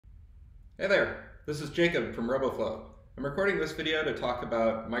Hey there, this is Jacob from RoboFlow. I'm recording this video to talk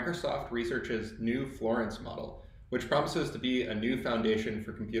about Microsoft Research's new Florence model, which promises to be a new foundation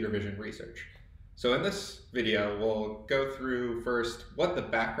for computer vision research. So in this video, we'll go through first what the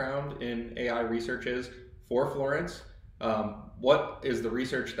background in AI research is for Florence, what is the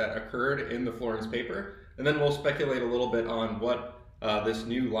research that occurred in the Florence paper, and then we'll speculate a little bit on what this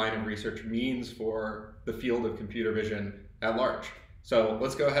new line of research means for the field of computer vision at large. So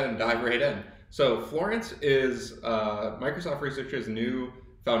let's go ahead and dive right in. So Florence is Microsoft Research's new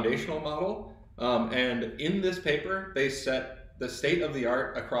foundational model. And in this paper, they set the state of the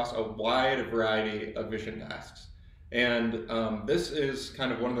art across a wide variety of vision tasks. And this is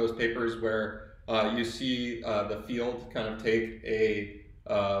kind of one of those papers where you see the field kind of take a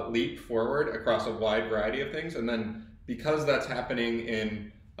leap forward across a wide variety of things. And then because that's happening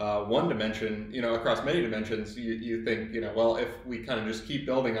in one dimension, across many dimensions, you think, well, if we kind of just keep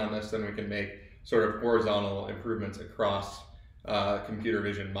building on this, then we can make sort of horizontal improvements across computer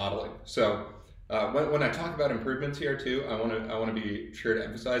vision modeling. So when I talk about improvements here too, I want to be sure to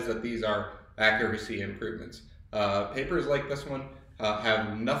emphasize that these are accuracy improvements. Papers like this one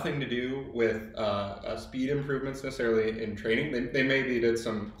have nothing to do with speed improvements necessarily in training. They maybe did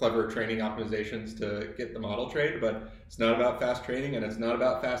some clever training optimizations to get the model trained, but it's not about fast training and it's not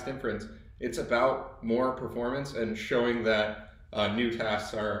about fast inference. It's about more performance and showing that new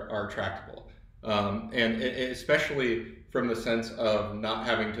tasks are tractable. And especially from the sense of not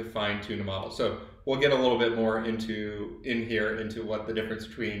having to fine tune a model. So we'll get a little bit more into what the difference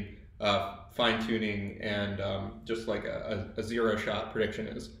between fine-tuning and just like a zero-shot prediction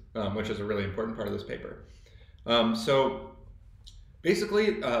is, which is a really important part of this paper. So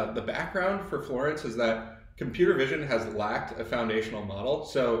basically, the background for Florence is that computer vision has lacked a foundational model.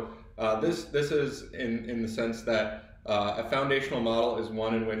 So this is in the sense that a foundational model is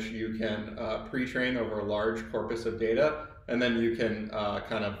one in which you can pre-train over a large corpus of data, and then you can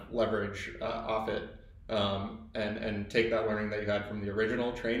kind of leverage off it and take that learning that you had from the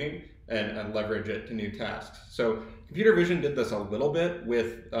original training and leverage it to new tasks. So computer vision did this a little bit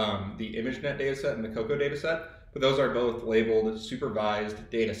with the ImageNet dataset and the COCO dataset, but those are both labeled supervised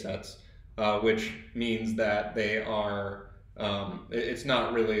datasets, which means that they are, it's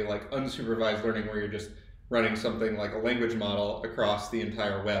not really like unsupervised learning where you're just running something like a language model across the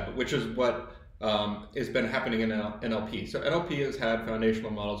entire web, which is what has been happening in NLP. So NLP has had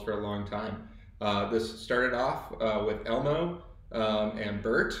foundational models for a long time. This started off with Elmo and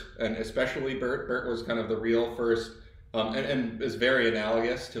BERT, and especially BERT. BERT was kind of the real first, and is very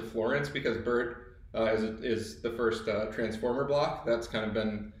analogous to Florence because BERT is the first transformer block. That's kind of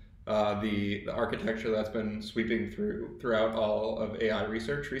been the architecture that's been sweeping throughout all of AI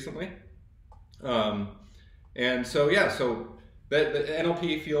research recently. And so, yeah, so the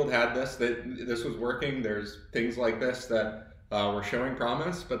NLP field had this, that this was working. There's things like this that were showing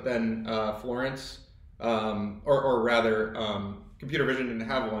promise, but then Florence, or rather, computer vision didn't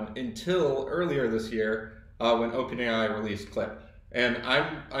have one until earlier this year when OpenAI released CLIP. And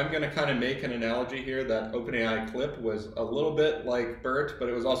I'm going to kind of make an analogy here that OpenAI CLIP was a little bit like BERT, but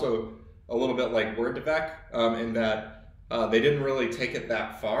it was also a little bit like Word2Vec in that they didn't really take it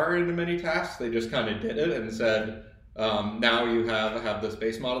that far into many tasks. They just kind of did it and said, now you have this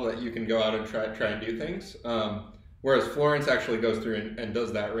base model that you can go out and try and do things. Whereas Florence actually goes through and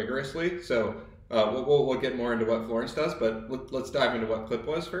does that rigorously. So we'll get more into what Florence does, but let's dive into what CLIP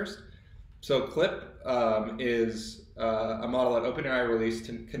was first. So CLIP is a model that OpenAI released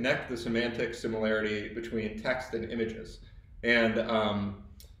to connect the semantic similarity between text and images. And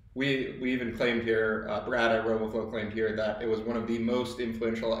we even claimed here, Brad at RoboFlow claimed here that it was one of the most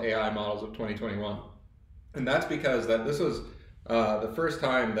influential AI models of 2021. And that's because this was the first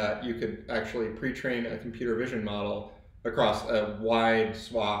time that you could actually pre-train a computer vision model across a wide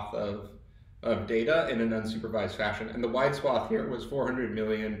swath of data in an unsupervised fashion. And the wide swath here was 400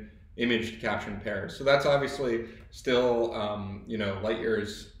 million image to caption pairs. So that's obviously still, light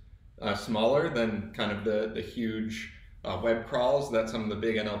years smaller than kind of the huge web crawls that some of the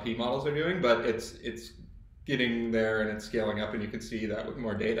big NLP models are doing, but it's getting there and it's scaling up, and you can see that with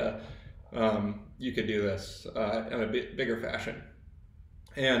more data, you could do this in a bit bigger fashion.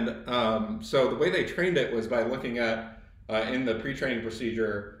 And so the way they trained it was by looking at, in the pre-training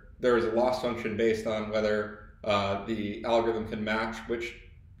procedure, there was a loss function based on whether the algorithm can match which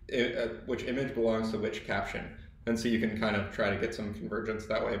image belongs to which caption. And so you can kind of try to get some convergence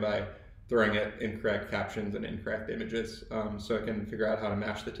that way by throwing it incorrect captions and incorrect images, so it can figure out how to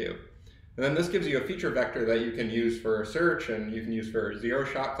match the two. And then this gives you a feature vector that you can use for search, and you can use for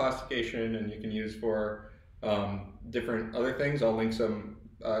zero-shot classification, and you can use for different other things. I'll link some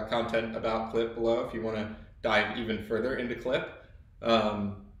content about CLIP below if you want to dive even further into CLIP.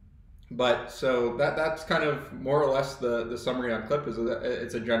 But so that's kind of more or less the summary on CLIP. Is that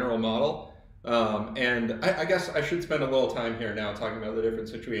it's a general model. And I guess I should spend a little time here now talking about the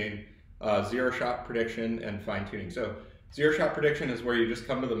difference between zero-shot prediction and fine-tuning. So zero-shot prediction is where you just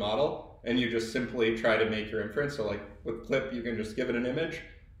come to the model and you just simply try to make your inference. So like with CLIP, you can just give it an image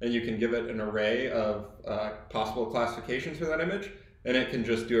and you can give it an array of possible classifications for that image, and it can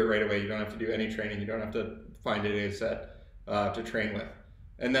just do it right away. You don't have to do any training. You don't have to find a data set to train with.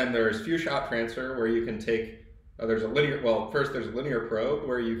 And then there's few-shot transfer, where you can take, there's a linear probe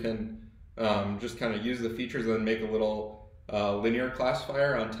where you can just kind of use the features and then make a little linear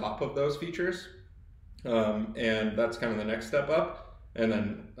classifier on top of those features. And that's kind of the next step up, and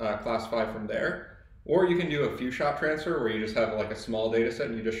then classify from there. Or you can do a few-shot transfer where you just have like a small data set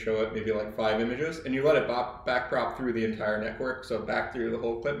and you just show it maybe like 5 images and you let it backprop through the entire network, so back through the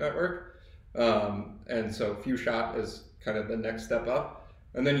whole CLIP network. And so few-shot is kind of the next step up.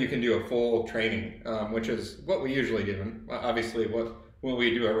 And then you can do a full training, which is what we usually do. And obviously what we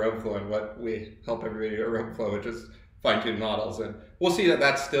do at RoboFlow and what we help everybody do at RoboFlow, which is fine-tune models. And we'll see that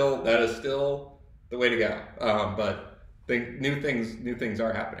is still the way to go. But new things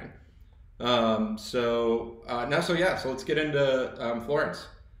are happening. So let's get into Florence.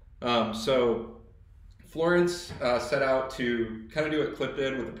 So Florence set out to kind of do what CLIP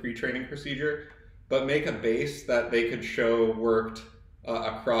did with a pre-training procedure, but make a base that they could show worked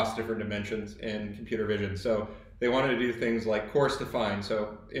across different dimensions in computer vision. So they wanted to do things like coarse define,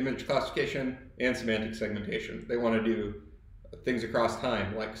 so image classification and semantic segmentation. They want to do things across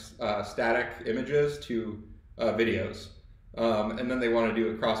time, like static images to videos. And then they want to do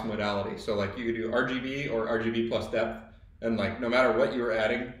across modality. So like you could do RGB or RGB plus depth, and like no matter what you were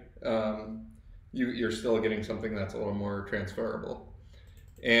adding, you're still getting something that's a little more transferable.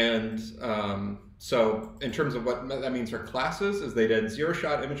 And so in terms of what that means for classes, is they did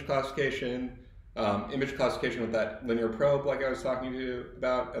zero-shot image classification with that linear probe like I was talking to you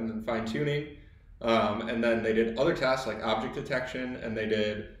about, and then fine-tuning. And then they did other tasks like object detection, and they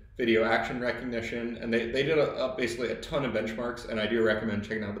did video action recognition, and they did basically a ton of benchmarks, and I do recommend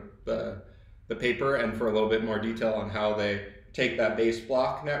checking out the paper and for a little bit more detail on how they take that base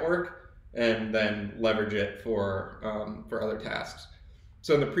block network and then leverage it for other tasks.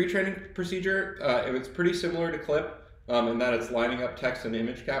 So in the pre-training procedure, it was pretty similar to CLIP in that it's lining up text and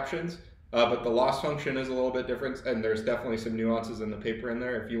image captions, but the loss function is a little bit different, and there's definitely some nuances in the paper in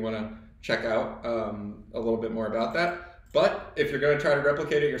there if you want to check out a little bit more about that. But if you're going to try to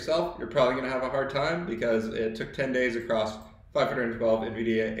replicate it yourself, you're probably going to have a hard time because it took 10 days across 512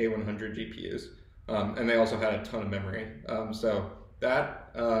 NVIDIA A100 GPUs. And they also had a ton of memory. So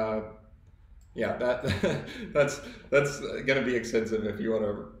that, that's going to be extensive if you want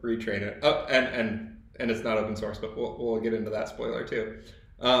to retrain it. Oh, and it's not open source, but we'll get into that spoiler too.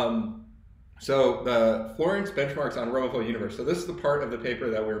 So the Florence benchmarks on RoboFlow Universe. So this is the part of the paper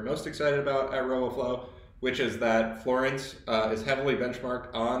that we're most excited about at RoboFlow, which is that Florence is heavily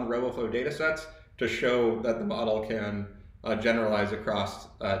benchmarked on RoboFlow datasets to show that the model can generalize across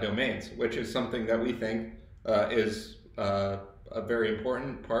domains, which is something that we think is a very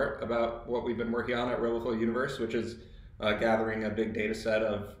important part about what we've been working on at RoboFlow Universe, which is gathering a big data set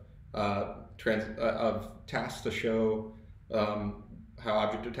of tasks to show how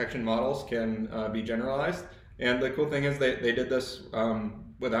object detection models can be generalized. And the cool thing is they did this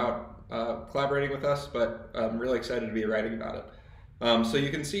without collaborating with us, but I'm really excited to be writing about it. So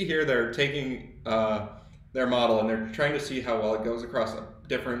you can see here they're taking their model and they're trying to see how well it goes across a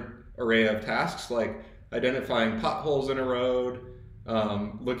different array of tasks, like identifying potholes in a road,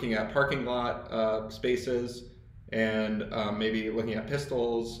 looking at parking lot spaces, and maybe looking at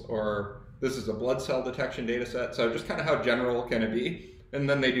pistols, or this is a blood cell detection data set. So just kind of how general can it be? And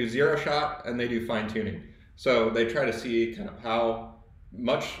then they do zero shot and they do fine tuning. So they try to see kind of how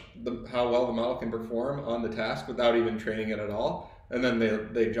well the model can perform on the task without even training it at all. And then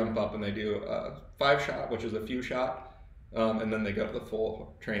they jump up and they do a 5-shot, which is a few shot, and then they go to the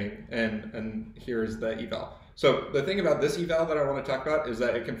full training. And here's the eval. So the thing about this eval that I want to talk about is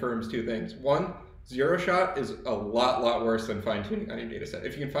that it confirms 2 things. One, zero shot is a lot worse than fine tuning on your data set.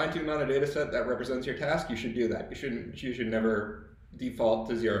 If you can fine tune on a data set that represents your task, you should do that. You should never default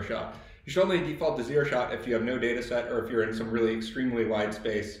to zero shot. You should only default to zero shot if you have no data set, or if you're in some really extremely wide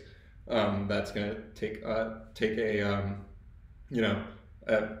space that's going to take an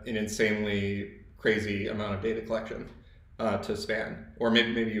insanely crazy amount of data collection to span, or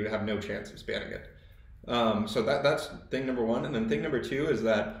maybe you have no chance of spanning it. So that's thing number 1. And then thing number 2 is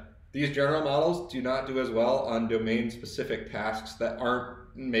that these general models do not do as well on domain-specific tasks that aren't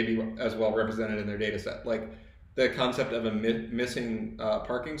maybe as well represented in their data set. Like the concept of a missing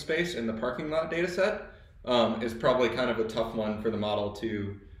parking space in the parking lot data set is probably kind of a tough one for the model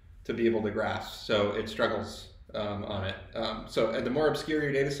to be able to grasp. So it struggles on it. So the more obscure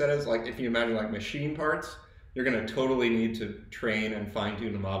your data set is, like if you imagine like machine parts, you're going to totally need to train and fine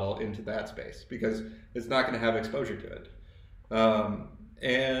tune the model into that space because it's not going to have exposure to it.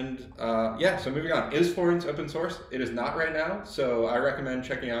 Yeah, so moving on. Is Florence open source? It is not right now, so I recommend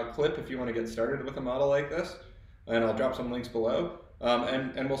checking out Clip if you want to get started with a model like this, and I'll drop some links below,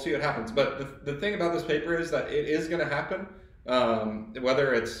 and we'll see what happens. But the thing about this paper is that it is going to happen,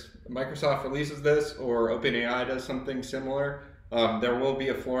 whether it's Microsoft releases this or OpenAI does something similar, there will be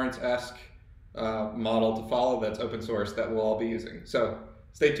a Florence-esque model to follow that's open source that we'll all be using. So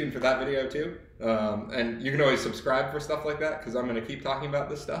stay tuned for that video too. And you can always subscribe for stuff like that because I'm going to keep talking about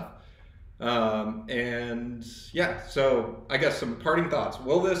this stuff. And yeah, so I guess some parting thoughts.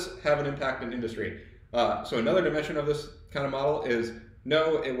 Will this have an impact in industry? So another dimension of this kind of model is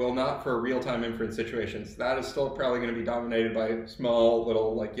no, it will not for real-time inference situations. That is still probably going to be dominated by small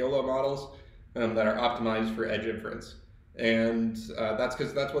little like YOLO models that are optimized for edge inference. And that's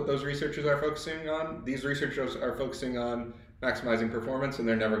because that's what those researchers are focusing on. These researchers are focusing on maximizing performance, and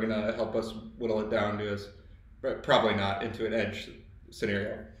they're never going to help us whittle it down to us, probably not into an edge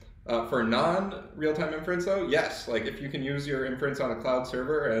scenario. For non-real-time inference though, yes, like if you can use your inference on a cloud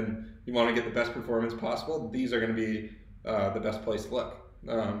server and you want to get the best performance possible, these are going to be the best place to look.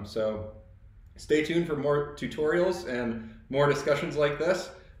 So stay tuned for more tutorials and more discussions like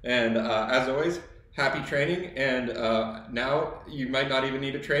this. And as always, happy training. And now you might not even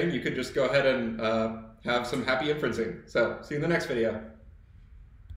need to train. You could just go ahead and have some happy inferencing. So see you in the next video.